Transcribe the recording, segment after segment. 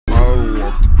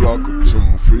block her to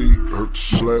my feet, hurt the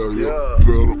slab, yeah.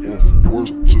 Better off worse,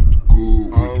 took the good,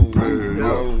 we can pay,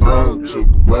 yeah. I don't took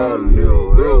violent,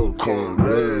 they'll come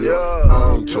late, yeah.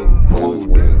 I don't took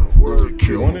hold down, word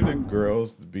kill. One of the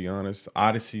girls, to be honest,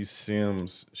 Odyssey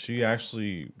Sims, she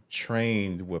actually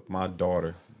trained with my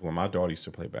daughter. When my daughter used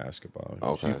to play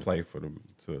basketball, she played for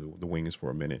the Wings for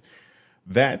a minute.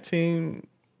 That team,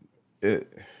 as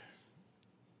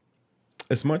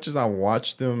much as I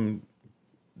watched them,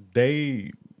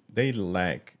 they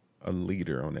lack a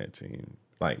leader on that team.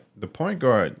 Like the point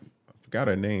guard, I forgot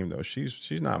her name though.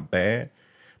 She's not bad,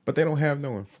 but they don't have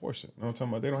no enforcer. You know what I'm talking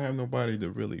about? They don't have nobody to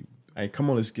really. Hey,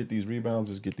 come on, let's get these rebounds,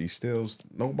 let's get these steals.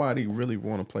 Nobody really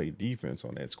want to play defense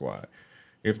on that squad.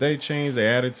 If they change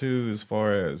their attitude as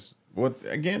far as what,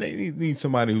 again, they need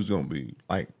somebody who's gonna be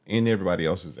like in everybody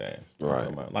else's ass.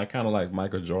 Right. Like kind of like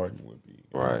Michael Jordan would be.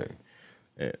 Right.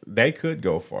 They could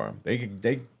go far.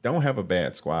 They don't have a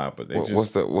bad squad, but they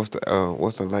what's the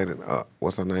lady?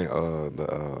 What's her name?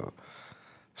 The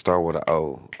start with an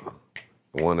O.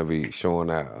 Wanna be showing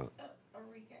out.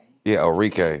 Yeah,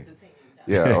 Enrique.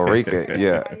 Yeah, Enrique.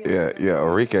 Yeah,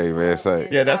 Enrique, man. So,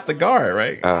 yeah, that's the guard,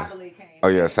 right? Oh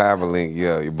yeah, Cyberlink.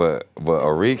 Yeah, but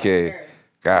Enrique,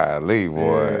 golly,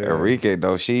 boy, Enrique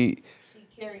though she's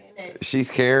carrying it though. She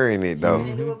can't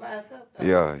do it by herself, though.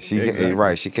 Yeah, she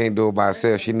right. She can't do it by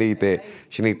herself. She need that.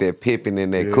 She need that Pippin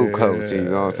and that Cook coach. You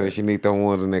know what I'm saying? She need them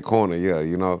ones in that corner. Yeah,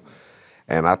 you know.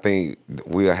 And I think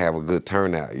we'll have a good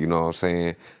turnout. You know what I'm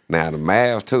saying? Now the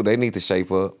Mavs too. They need to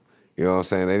shape up. You know what I'm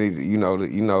saying? They need to, you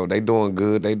know, they doing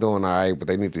good, they doing all right, but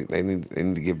they need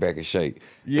to get back in shape.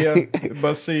 Yeah,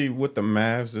 but see, with the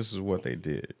Mavs, this is what they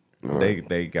did. Right.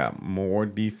 They got more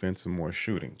defense and more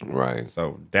shooting. Right.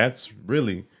 So that's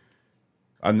really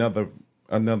another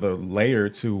layer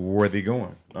to where they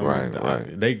going.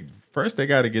 Right. They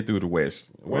got to get through the West.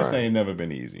 West ain't never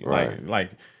been easy. Right.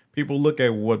 Like people look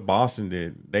at what Boston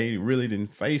did. They really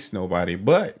didn't face nobody,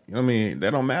 but I mean that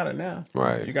don't matter now.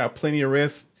 Right. You got plenty of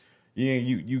rest. Yeah,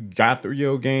 you got through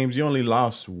your games. You only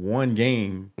lost one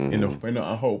game in the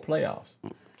whole playoffs.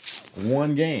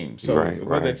 One game. So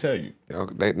what they tell you?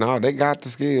 They got the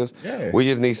skills. Yeah. We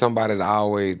just need somebody to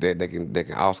always that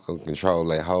can also control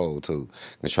that hole too,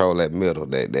 control that middle,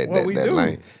 that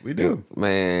lane. We do.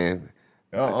 Man.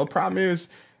 The problem is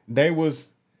they was,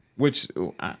 which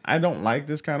I don't like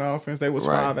this kind of offense. They was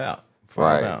 5 out.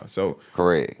 5 out. So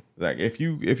correct. Like if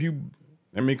you.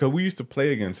 I mean, because we used to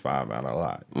play against 5 out a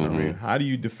lot. I mean, how do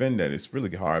you defend that? It's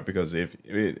really hard because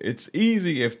it's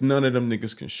easy if none of them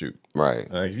niggas can shoot.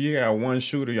 Right. Like if you got one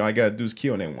shooter, all you got to do is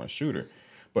kill that one shooter.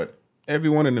 But every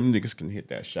one of them niggas can hit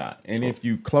that shot. And if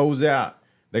you close out,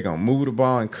 they're going to move the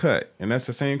ball and cut. And that's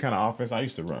the same kind of offense I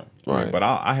used to run. Right. But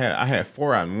I had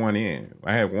 4 out and 1 in.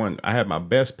 I had my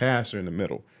best passer in the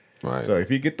middle. Right. So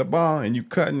if you get the ball and you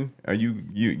cutting or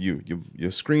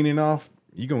you're screening off,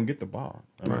 you're going to get the ball.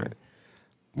 Right.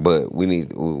 But we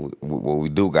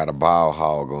do got a ball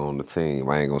hog on the team.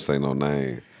 I ain't gonna say no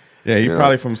name. Yeah, he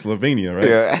probably from Slovenia, right?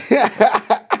 Yeah.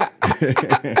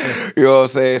 You know what I'm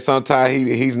saying? Sometimes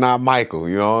he's not Michael.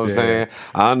 You know what I'm saying?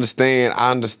 I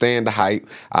understand the hype.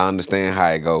 I understand how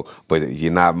it go. But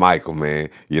you're not Michael, man.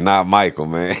 You're not Michael,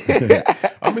 man.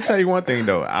 I'm gonna tell you one thing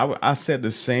though. I said the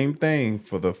same thing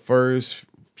for the first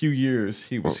few years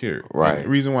he was here. Right. The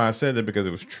reason why I said that because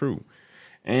it was true,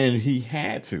 and he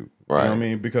had to. Right. You know what I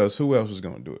mean? Because who else was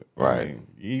going to do it? Right. I mean,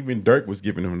 even Dirk was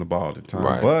giving him the ball at the time.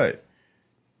 Right. But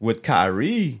with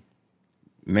Kyrie,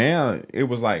 now it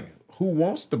was like, who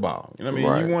wants the ball? You know what I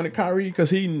mean? Right. You wanted Kyrie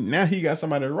because now he got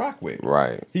somebody to rock with.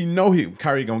 Right. He know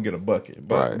Kyrie going to get a bucket.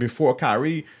 But before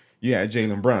Kyrie, you had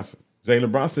Jalen Brunson.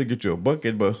 Jalen Brunson get you a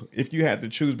bucket, but if you had to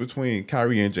choose between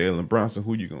Kyrie and Jalen Brunson,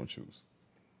 who you going to choose?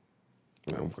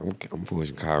 I'm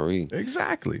pushing Kyrie.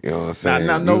 Exactly. You know what I'm saying?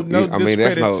 No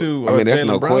discredit to that's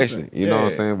no Brunson. question. You know what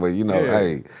I'm saying? But you know,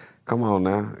 hey, come on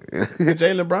now.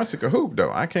 Jalen Brunson could hoop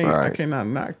though. I cannot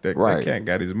knock that. That cat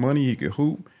got his money. He could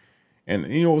hoop. And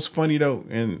you know what's funny though?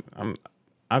 And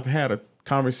I've had a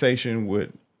conversation with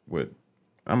I'm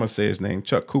gonna say his name,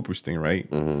 Chuck Cooperstein, right?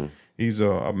 He's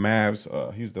a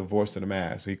Mavs. He's the voice of the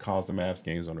Mavs. He calls the Mavs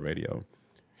games on the radio.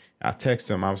 I texted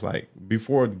him. I was like,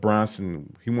 before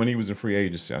Bronson, when he was in free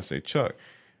agency, I said, Chuck,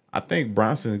 I think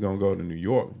Bronson is gonna go to New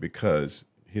York because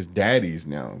his daddy's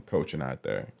now coaching out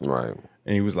there. Right.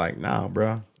 And he was like, nah,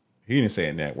 bro. He didn't say it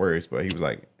in that words, but he was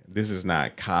like, this is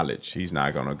not college. He's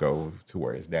not gonna go to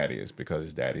where his daddy is because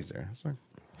his daddy's there. I was like,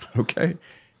 okay.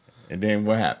 And then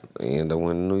what happened? They end up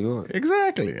winning New York.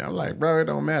 Exactly. I'm like, bro, it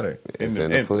don't matter. And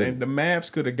the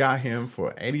Mavs could have got him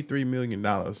for $83 million.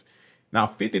 Now,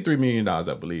 $53 million, I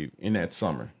believe, in that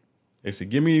summer. They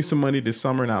said, give me some money this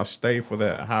summer and I'll stay for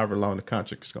that however long the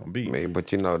contract's going to be. Man,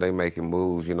 but, you know, they making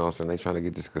moves, you know what I'm saying? They trying to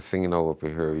get this casino up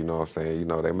in here, you know what I'm saying? You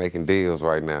know, they making deals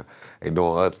right now. They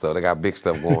doing other stuff. They got big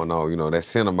stuff going on. You know, that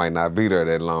center might not be there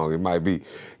that long. It might be,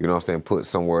 you know what I'm saying, put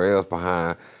somewhere else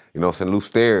behind, you know what I'm saying, Lou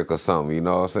Steric or something, you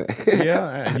know what I'm saying?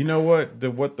 Yeah, you know what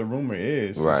the rumor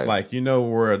is? Right. It's like, you know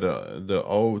where the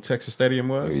old Texas Stadium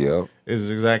was? Yep. Is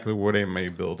exactly where they may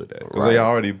build it at. Because Right. they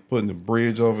already putting the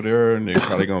bridge over there, and they're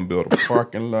probably going to build a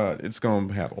parking lot. It's going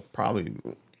to have probably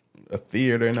a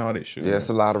theater and all that shit. Yeah, it's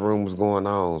a lot of rumors going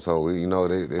on. So, you know,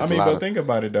 but think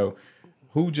about it, though.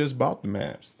 Who just bought the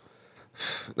Mavs?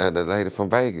 The lady from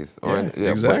Vegas. Yeah,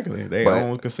 exactly. They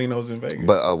own casinos in Vegas.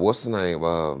 But what's the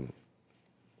name?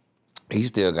 He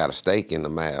still got a stake in the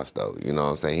Mavs, though. You know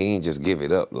what I'm saying? He ain't just give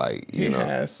it up like, you know. He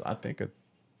has, I think, a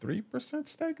 3%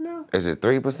 stake now. Is it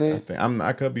 3%?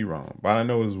 I could be wrong, but I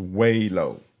know it's way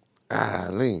low.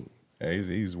 Golly. Yeah,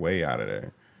 he's way out of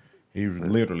there. He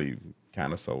literally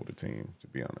kind of sold the team, to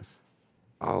be honest.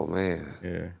 Oh, man.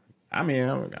 Yeah. I mean,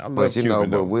 I love But, you know,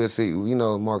 Cuban, but we'll see. You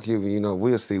know, Mark Cuban, you know,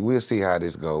 we'll see how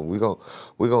this goes.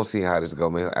 We're gonna see how this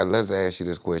goes, man. Let's ask you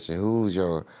this question. Who's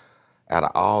your, out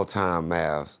of all-time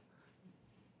Mavs,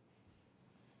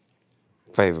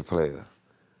 favorite player?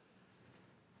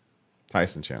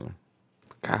 Tyson Chandler.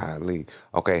 Golly.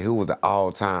 Okay, who was the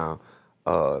all-time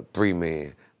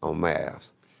three-man on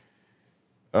Mavs?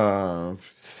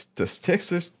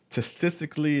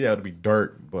 Statistically, that would be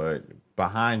Dirk, but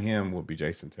behind him would be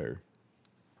Jason Terry.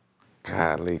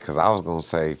 Golly, because I was going to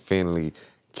say Finley,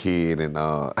 Kidd, and...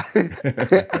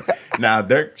 Now,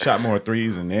 Dirk shot more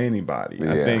threes than anybody.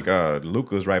 Yeah. I think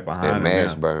Luka's right behind and him.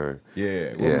 Mashburn.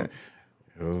 Yeah. Yeah.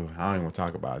 I don't even want to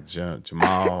talk about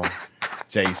Jamal,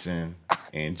 Jason,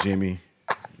 and Jimmy.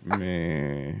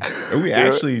 Man. We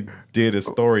actually did a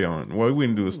story on, well, we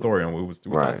didn't do a story on, we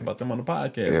talked about them on the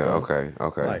podcast. Yeah, bro.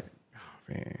 okay. Like, oh,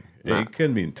 man. It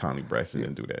couldn't be Tony Braxton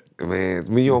didn't do that.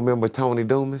 Man, you don't remember Tony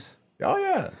Dumas? Oh,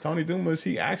 yeah. Tony Dumas,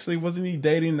 wasn't he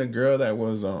dating the girl that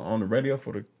was on the radio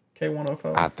for the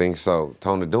K105? I think so.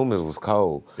 Tony Dumas was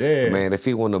cold. Yeah. Man, if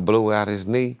he wouldn't have blew out his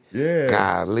knee, yeah.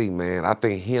 golly, man. I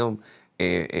think him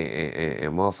and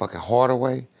motherfucking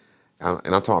Hardaway, and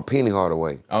I'm talking about Penny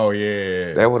Hardaway. Oh,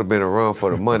 yeah. That would have been a run for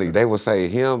the money. They would say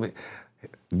him,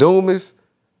 Dumas,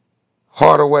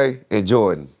 Hardaway, and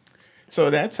Jordan. So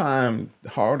that time,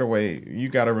 Hardaway, you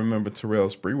got to remember Terrell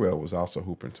Sprewell was also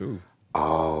hooping too.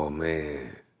 Oh,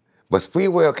 man. But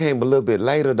Sprewell came a little bit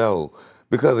later, though.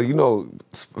 Because, you know,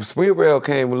 Sprewell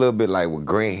came a little bit like with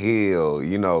Grant Hill,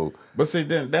 you know. But see,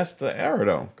 then that's the era,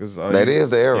 though. That is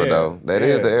the era, though. That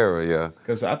is the era, yeah.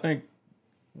 Because I think,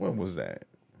 what was that?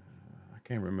 I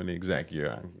can't remember the exact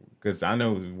year. Because I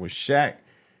know it was Shaq.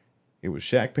 It was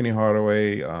Shaq, Penny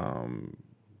Hardaway,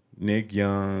 Nick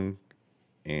Young,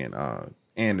 and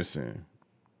Anderson.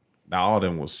 Now, all of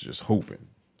them was just hooping.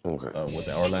 Okay. With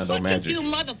the Orlando Magic.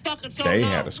 They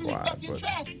had a squad, but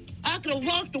I could have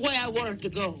walked the way I wanted to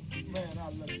go. Man,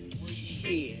 I love you.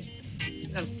 Shit.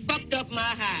 Done fucked up my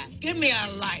high. Give me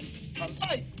a light. A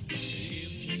light?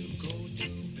 If you go to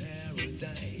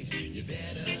paradise, you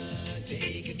better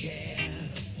take a cab.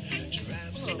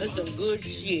 That's some good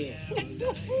shit.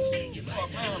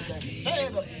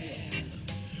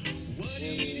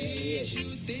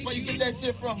 Where you get that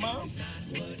shit from, Mom?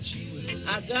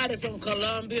 I got it from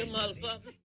Colombia, motherfucker.